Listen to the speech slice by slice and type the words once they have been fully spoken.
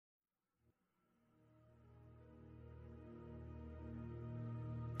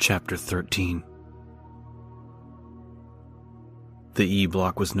Chapter 13. The E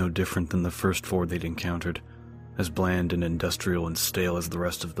block was no different than the first four they'd encountered, as bland and industrial and stale as the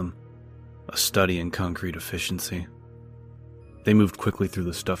rest of them, a study in concrete efficiency. They moved quickly through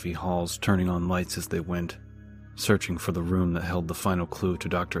the stuffy halls, turning on lights as they went, searching for the room that held the final clue to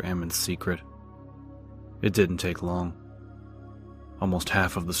Dr. Ammon's secret. It didn't take long. Almost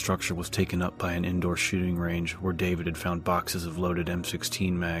half of the structure was taken up by an indoor shooting range where David had found boxes of loaded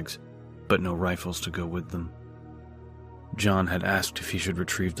M16 mags, but no rifles to go with them. John had asked if he should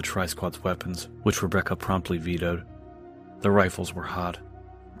retrieve the Tri-Squad's weapons, which Rebecca promptly vetoed. The rifles were hot,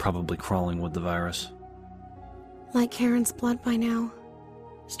 probably crawling with the virus. Like Karen's blood by now.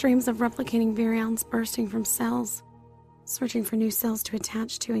 Streams of replicating virions bursting from cells, searching for new cells to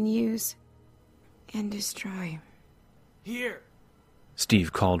attach to and use. And destroy. Here!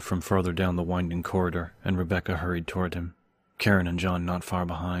 Steve called from further down the winding corridor, and Rebecca hurried toward him, Karen and John not far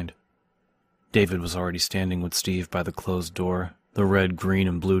behind. David was already standing with Steve by the closed door, the red, green,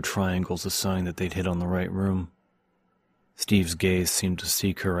 and blue triangles a sign that they'd hit on the right room. Steve's gaze seemed to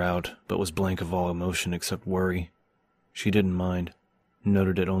seek her out, but was blank of all emotion except worry. She didn't mind,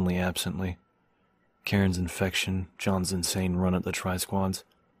 noted it only absently. Karen's infection, John's insane run at the Tri-Squads.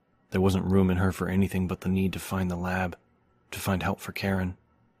 There wasn't room in her for anything but the need to find the lab, to find help for Karen.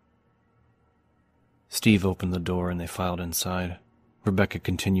 Steve opened the door and they filed inside, Rebecca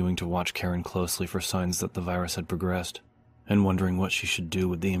continuing to watch Karen closely for signs that the virus had progressed, and wondering what she should do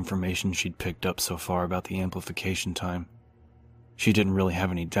with the information she'd picked up so far about the amplification time. She didn't really have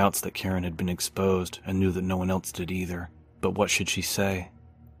any doubts that Karen had been exposed and knew that no one else did either, but what should she say?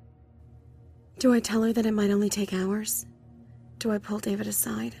 Do I tell her that it might only take hours? Do I pull David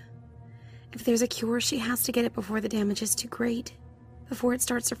aside? If there's a cure, she has to get it before the damage is too great, before it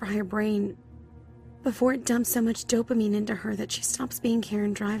starts to fry her brain, before it dumps so much dopamine into her that she stops being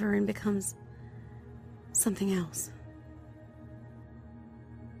Karen Driver and becomes something else.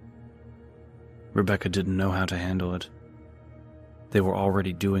 Rebecca didn't know how to handle it. They were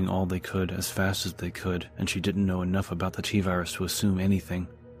already doing all they could as fast as they could, and she didn't know enough about the T-virus to assume anything.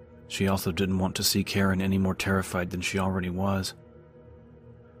 She also didn't want to see Karen any more terrified than she already was.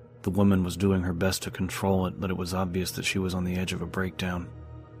 The woman was doing her best to control it, but it was obvious that she was on the edge of a breakdown.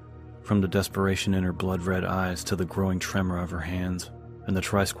 From the desperation in her blood-red eyes to the growing tremor of her hands, and the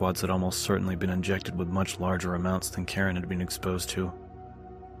Tri-Squads had almost certainly been injected with much larger amounts than Karen had been exposed to.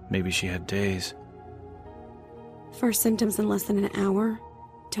 Maybe she had days. First symptoms in less than an hour?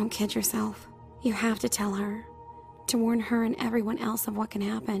 Don't kid yourself. You have to tell her, to warn her and everyone else of what can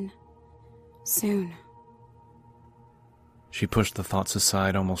happen. Soon. She pushed the thoughts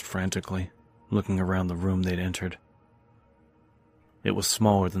aside almost frantically, looking around the room they'd entered. It was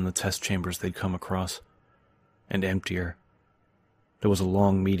smaller than the test chambers they'd come across, and emptier. There was a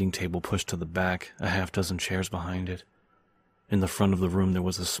long meeting table pushed to the back, a half-dozen chairs behind it. In the front of the room there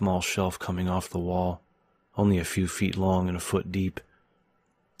was a small shelf coming off the wall, only a few feet long and a foot deep.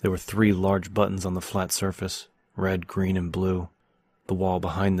 There were 3 large buttons on the flat surface, red, green, and blue. The wall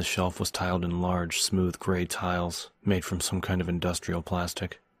behind the shelf was tiled in large, smooth gray tiles, made from some kind of industrial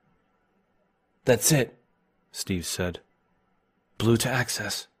plastic. That's it, Steve said. Blue to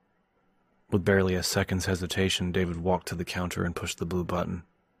access. With barely a second's hesitation, David walked to the counter and pushed the blue button.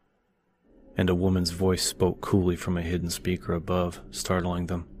 And a woman's voice spoke coolly from a hidden speaker above, startling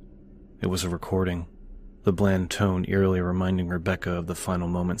them. It was a recording, the bland tone eerily reminding Rebecca of the final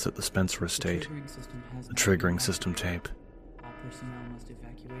moments at the Spencer estate, the triggering system tape. All personnel must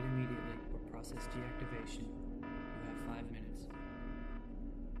evacuate immediately or process deactivation. You have 5 minutes.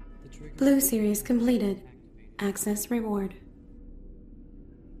 Blue series completed. Access reward.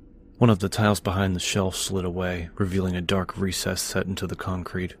 One of the tiles behind the shelf slid away, revealing a dark recess set into the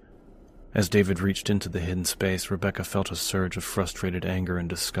concrete. As David reached into the hidden space, Rebecca felt a surge of frustrated anger and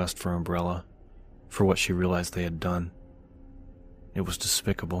disgust for Umbrella, for what she realized they had done. It was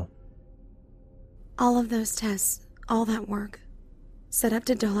despicable. All of those tests, all that work, set up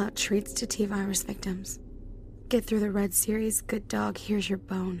to dole out treats to T-virus victims. Get through the red series, good dog, here's your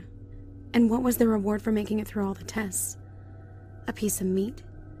bone. And what was the reward for making it through all the tests? A piece of meat?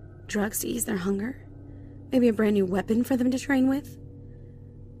 Drugs to ease their hunger? Maybe a brand new weapon for them to train with?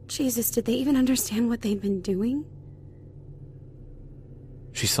 Jesus, did they even understand what they'd been doing?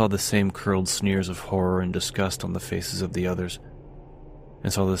 She saw the same curled sneers of horror and disgust on the faces of the others,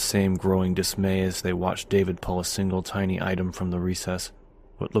 and saw the same growing dismay as they watched David pull a single tiny item from the recess,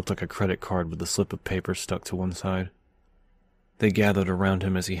 what looked like a credit card with a slip of paper stuck to one side. They gathered around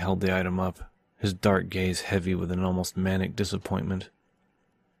him as he held the item up, his dark gaze heavy with an almost manic disappointment.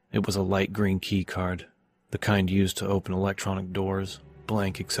 It was a light green key card, the kind used to open electronic doors,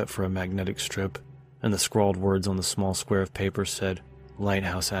 blank except for a magnetic strip, and the scrawled words on the small square of paper said,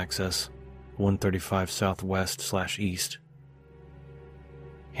 Lighthouse Access, 135 Southwest/East.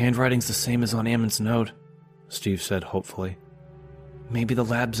 Handwriting's the same as on Ammon's note, Steve said hopefully. Maybe the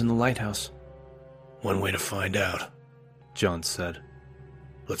lab's in the lighthouse. One way to find out, John said.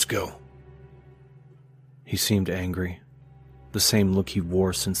 Let's go. He seemed angry, the same look he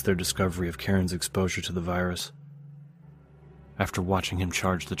wore since their discovery of Karen's exposure to the virus. After watching him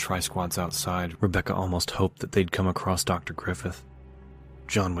charge the tri-squads outside, Rebecca almost hoped that they'd come across Dr. Griffith.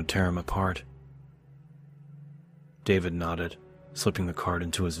 John would tear him apart. David nodded, slipping the card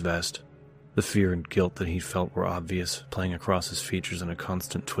into his vest. The fear and guilt that he felt were obvious, playing across his features in a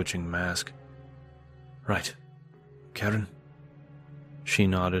constant twitching mask. Right. Karen? She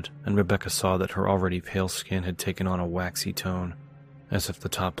nodded, and Rebecca saw that her already pale skin had taken on a waxy tone, as if the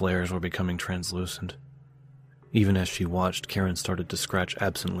top layers were becoming translucent. Even as she watched, Karen started to scratch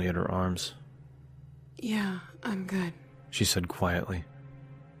absently at her arms. Yeah, I'm good, she said quietly.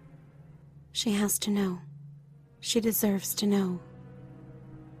 She has to know. She deserves to know.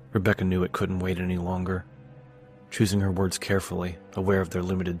 Rebecca knew it couldn't wait any longer. Choosing her words carefully, aware of their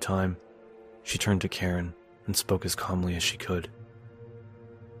limited time, she turned to Karen and spoke as calmly as she could.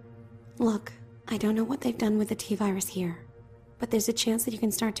 Look, I don't know what they've done with the T-virus here, but there's a chance that you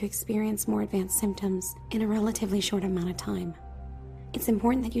can start to experience more advanced symptoms in a relatively short amount of time. It's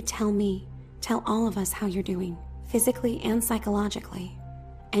important that you tell all of us how you're doing, physically and psychologically.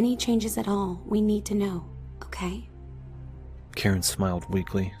 Any changes at all, we need to know, okay? Karen smiled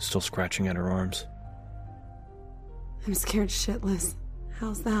weakly, still scratching at her arms. I'm scared shitless.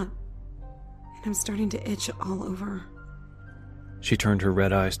 How's that? And I'm starting to itch all over. She turned her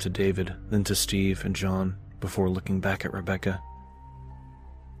red eyes to David, then to Steve and John, before looking back at Rebecca.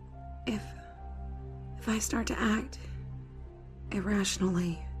 If I start to act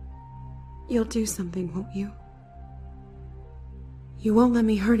irrationally, you'll do something, won't you? You won't let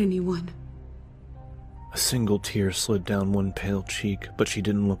me hurt anyone. A single tear slid down one pale cheek, but she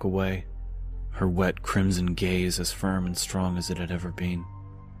didn't look away, her wet crimson gaze as firm and strong as it had ever been.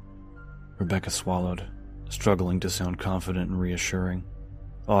 Rebecca swallowed, struggling to sound confident and reassuring,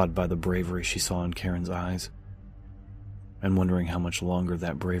 awed by the bravery she saw in Karen's eyes, and wondering how much longer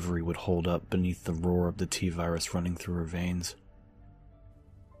that bravery would hold up beneath the roar of the T-virus running through her veins.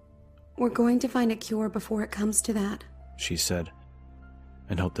 We're going to find a cure before it comes to that, she said,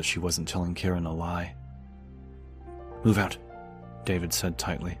 and hoped that she wasn't telling Karen a lie. Move out, David said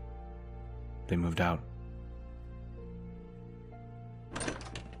tightly. They moved out.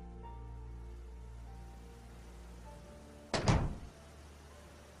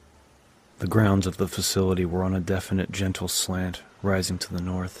 The grounds of the facility were on a definite, gentle slant, rising to the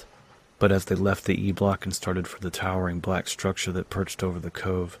north. But as they left the E-block and started for the towering black structure that perched over the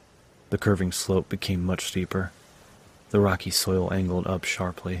cove, the curving slope became much steeper. The rocky soil angled up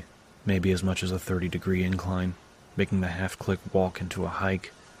sharply, maybe as much as a 30-degree incline, making the half-click walk into a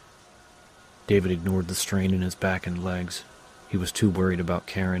hike. David ignored the strain in his back and legs. He was too worried about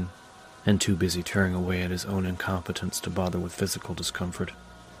Karen, and too busy tearing away at his own incompetence to bother with physical discomfort.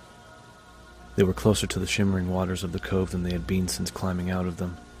 They were closer to the shimmering waters of the cove than they had been since climbing out of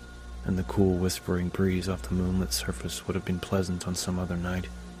them, and the cool, whispering breeze off the moonlit surface would have been pleasant on some other night,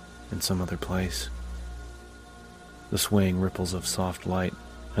 in some other place. The swaying ripples of soft light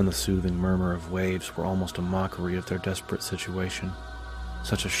and the soothing murmur of waves were almost a mockery of their desperate situation,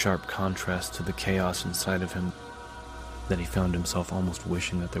 such a sharp contrast to the chaos inside of him that he found himself almost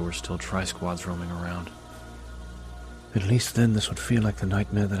wishing that there were still tri-squads roaming around. At least then this would feel like the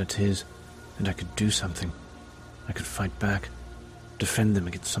nightmare that it is, and I could do something. I could fight back, defend them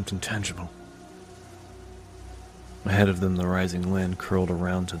against something tangible. Ahead of them, the rising land curled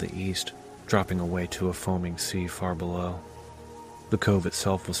around to the east, dropping away to a foaming sea far below. The cove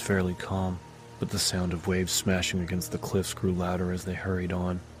itself was fairly calm, but the sound of waves smashing against the cliffs grew louder as they hurried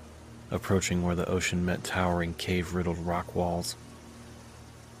on, approaching where the ocean met towering cave-riddled rock walls.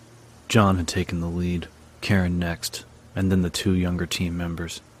 John had taken the lead, Karen next, and then the two younger team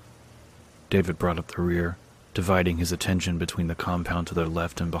members. David brought up the rear, dividing his attention between the compound to their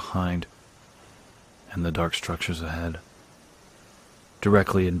left and behind, and the dark structures ahead.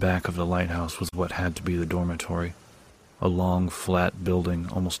 Directly in back of the lighthouse was what had to be the dormitory, a long, flat building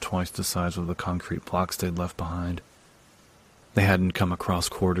almost twice the size of the concrete blocks they'd left behind. They hadn't come across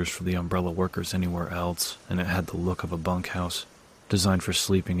quarters for the umbrella workers anywhere else, and it had the look of a bunkhouse, designed for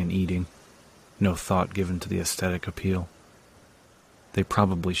sleeping and eating, no thought given to the aesthetic appeal. They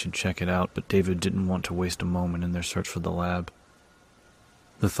probably should check it out, but David didn't want to waste a moment in their search for the lab.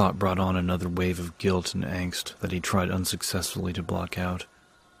 The thought brought on another wave of guilt and angst that he tried unsuccessfully to block out.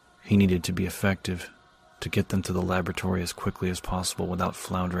 He needed to be effective, to get them to the laboratory as quickly as possible without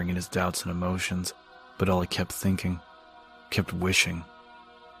floundering in his doubts and emotions, but all he kept thinking, kept wishing,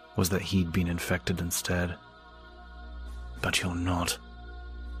 was that he'd been infected instead. But you're not.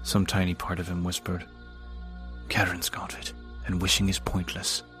 Some tiny part of him whispered. Karen's got it, and wishing is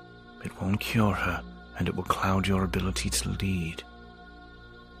pointless. It won't cure her, and it will cloud your ability to lead.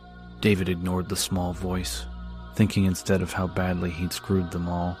 David ignored the small voice, thinking instead of how badly he'd screwed them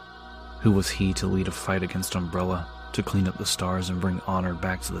all. Who was he to lead a fight against Umbrella, to clean up the stars and bring honor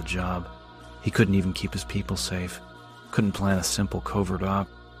back to the job? He couldn't even keep his people safe, couldn't plan a simple covert op,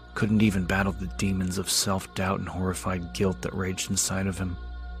 couldn't even battle the demons of self-doubt and horrified guilt that raged inside of him.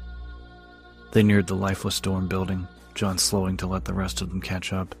 They neared the lifeless dorm building, John slowing to let the rest of them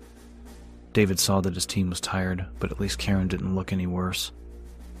catch up. David saw that his team was tired, but at least Karen didn't look any worse.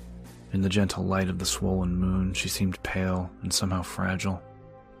 In the gentle light of the swollen moon, she seemed pale and somehow fragile.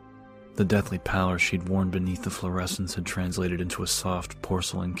 The deathly pallor she'd worn beneath the fluorescence had translated into a soft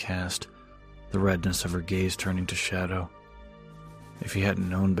porcelain cast, the redness of her gaze turning to shadow. If he hadn't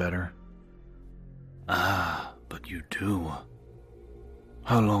known better. Ah, but you do.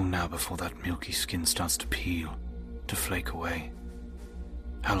 How long now before that milky skin starts to peel, to flake away?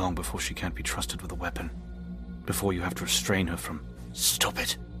 How long before she can't be trusted with a weapon? Before you have to restrain her from... Stop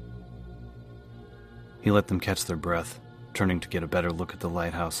it! He let them catch their breath, turning to get a better look at the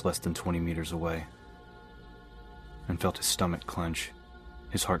lighthouse less than 20 meters away, and felt his stomach clench,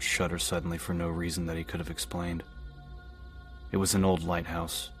 his heart shudder suddenly for no reason that he could have explained. It was an old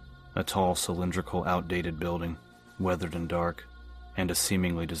lighthouse, a tall, cylindrical, outdated building, weathered and dark, and as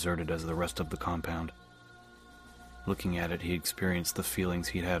seemingly deserted as the rest of the compound. Looking at it, he experienced the feelings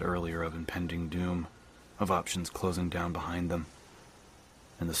he'd had earlier of impending doom, of options closing down behind them,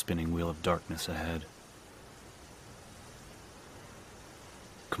 and the spinning wheel of darkness ahead.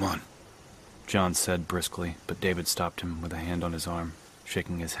 Come on, John said briskly, but David stopped him with a hand on his arm,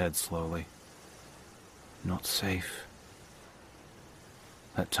 shaking his head slowly. Not safe.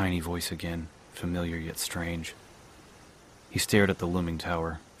 That tiny voice again, familiar yet strange. He stared at the looming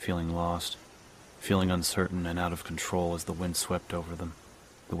tower, feeling lost, feeling uncertain and out of control as the wind swept over them,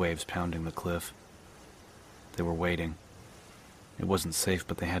 the waves pounding the cliff. They were waiting. It wasn't safe,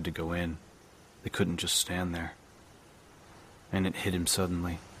 but they had to go in. They couldn't just stand there. And it hit him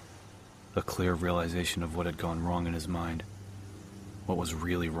suddenly, a clear realization of what had gone wrong in his mind. What was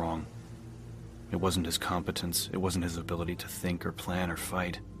really wrong. It wasn't his competence, it wasn't his ability to think or plan or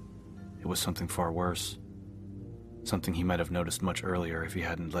fight. It was something far worse. Something he might have noticed much earlier if he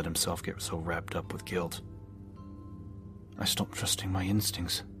hadn't let himself get so wrapped up with guilt. I stopped trusting my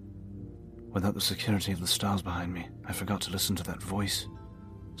instincts. Without the security of the stars behind me, I forgot to listen to that voice.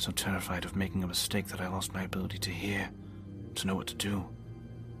 So terrified of making a mistake that I lost my ability to hear, to know what to do.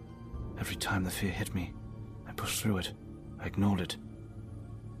 Every time the fear hit me, I pushed through it. I ignored it.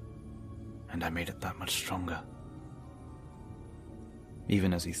 And I made it that much stronger.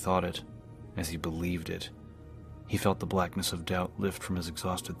 Even as he thought it, as he believed it, he felt the blackness of doubt lift from his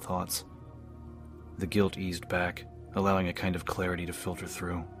exhausted thoughts. The guilt eased back, allowing a kind of clarity to filter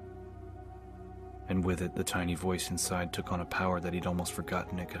through. And with it, the tiny voice inside took on a power that he'd almost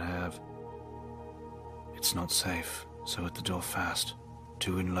forgotten it could have. It's not safe, so hit the door fast.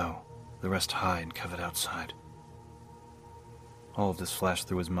 2 in low, the rest high and covered outside. All of this flashed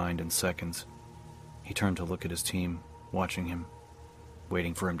through his mind in seconds. He turned to look at his team, watching him,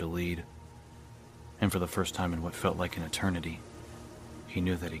 waiting for him to lead. And for the first time in what felt like an eternity, he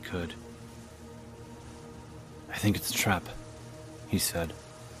knew that he could. I think it's a trap, he said.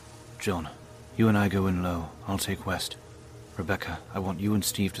 John, you and I go in low. I'll take west. Rebecca, I want you and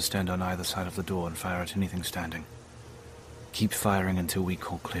Steve to stand on either side of the door and fire at anything standing. Keep firing until we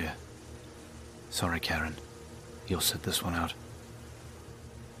call clear. Sorry, Karen. You'll sit this one out.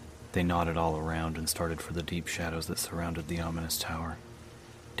 They nodded all around and started for the deep shadows that surrounded the ominous tower.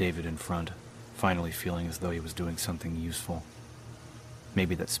 David in front, finally feeling as though he was doing something useful.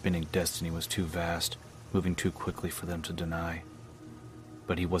 Maybe that spinning destiny was too vast, moving too quickly for them to deny.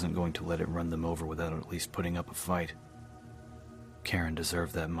 But he wasn't going to let it run them over without at least putting up a fight. Karen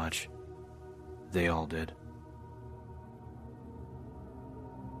deserved that much. They all did.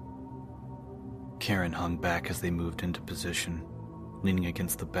 Karen hung back as they moved into position, leaning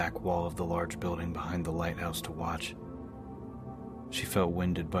against the back wall of the large building behind the lighthouse to watch. She felt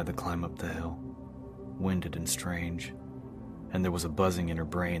winded by the climb up the hill, winded and strange, and there was a buzzing in her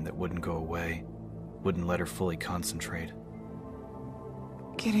brain that wouldn't go away, wouldn't let her fully concentrate.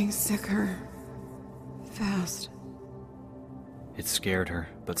 Getting sicker. Fast. It scared her,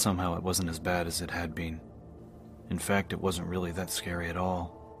 but somehow it wasn't as bad as it had been. In fact, it wasn't really that scary at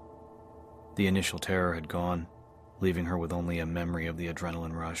all. The initial terror had gone, leaving her with only a memory of the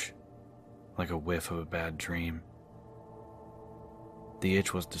adrenaline rush, like a whiff of a bad dream. The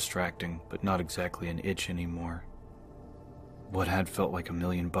itch was distracting, but not exactly an itch anymore. What had felt like a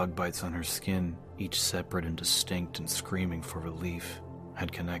million bug bites on her skin, each separate and distinct and screaming for relief,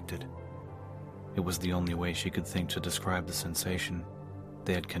 had connected. It was the only way she could think to describe the sensation.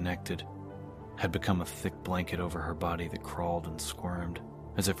 They had connected, had become a thick blanket over her body that crawled and squirmed,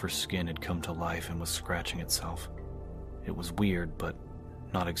 as if her skin had come to life and was scratching itself. It was weird, but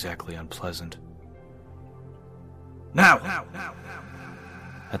not exactly unpleasant. Now!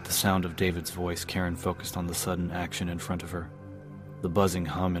 At the sound of David's voice, Karen focused on the sudden action in front of her, the buzzing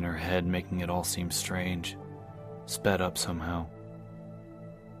hum in her head making it all seem strange, sped up somehow.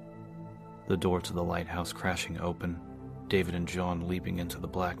 The door to the lighthouse crashing open, David and John leaping into the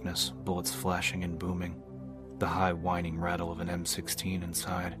blackness, bullets flashing and booming, the high whining rattle of an M16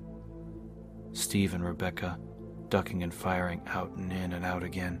 inside. Steve and Rebecca ducking and firing out and in and out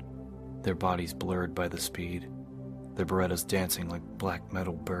again, their bodies blurred by the speed, their Berettas dancing like black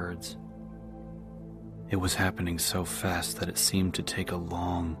metal birds. It was happening so fast that it seemed to take a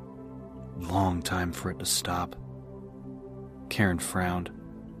long, long time for it to stop. Karen frowned,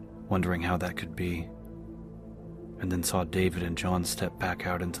 wondering how that could be, and then saw David and John step back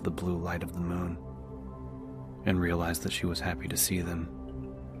out into the blue light of the moon, and realized that she was happy to see them,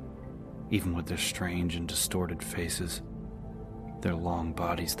 even with their strange and distorted faces, their long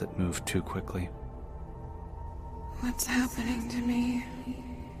bodies that moved too quickly. What's happening to me?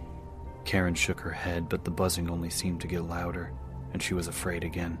 Karen shook her head, but the buzzing only seemed to get louder, and she was afraid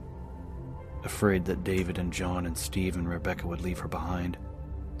again. Afraid that David and John and Steve and Rebecca would leave her behind.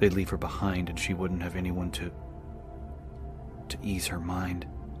 They'd leave her behind and she wouldn't have anyone to ease her mind.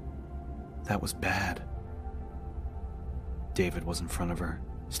 That was bad. David was in front of her,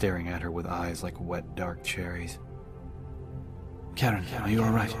 staring at her with eyes like wet, dark cherries. Karen, are you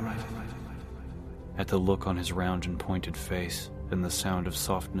all right? At the look on his round and pointed face and the sound of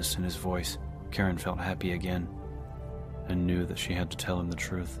softness in his voice, Karen felt happy again and knew that she had to tell him the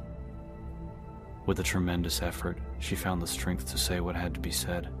truth. With a tremendous effort, she found the strength to say what had to be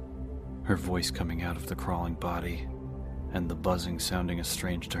said, her voice coming out of the crawling body and the buzzing sounding as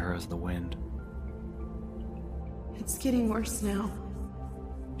strange to her as the wind. It's getting worse now.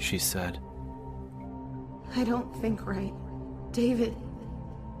 She said. I don't think right. David,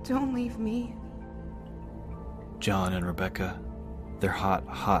 don't leave me. John and Rebecca, their hot,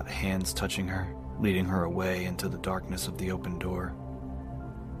 hot hands touching her, leading her away into the darkness of the open door.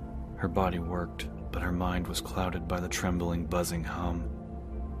 Her body worked, but her mind was clouded by the trembling, buzzing hum.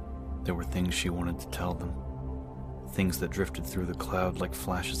 There were things she wanted to tell them, things that drifted through the cloud like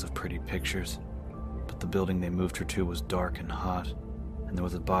flashes of pretty pictures, but the building they moved her to was dark and hot, and there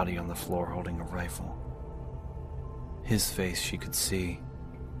was a body on the floor holding a rifle. His face she could see.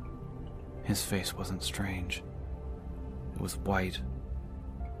 His face wasn't strange. It was white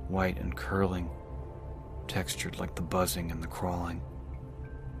and curling, textured like the buzzing and the crawling.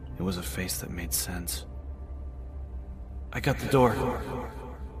 It was a face that made sense. I got the door,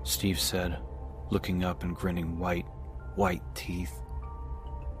 Steve said, looking up and grinning white teeth.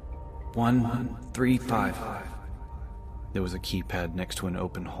 135. There was a keypad next to an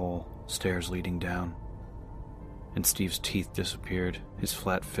open hole, stairs leading down. And Steve's teeth disappeared, his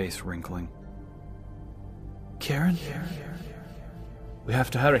flat face wrinkling. Karen? We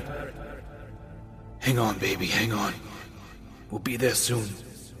have to hurry. Hang on, baby, hang on. We'll be there soon.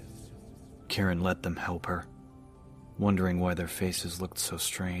 Karen let them help her, wondering why their faces looked so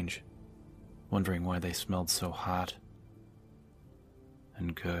strange, wondering why they smelled so hot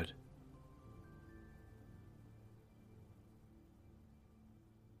and good.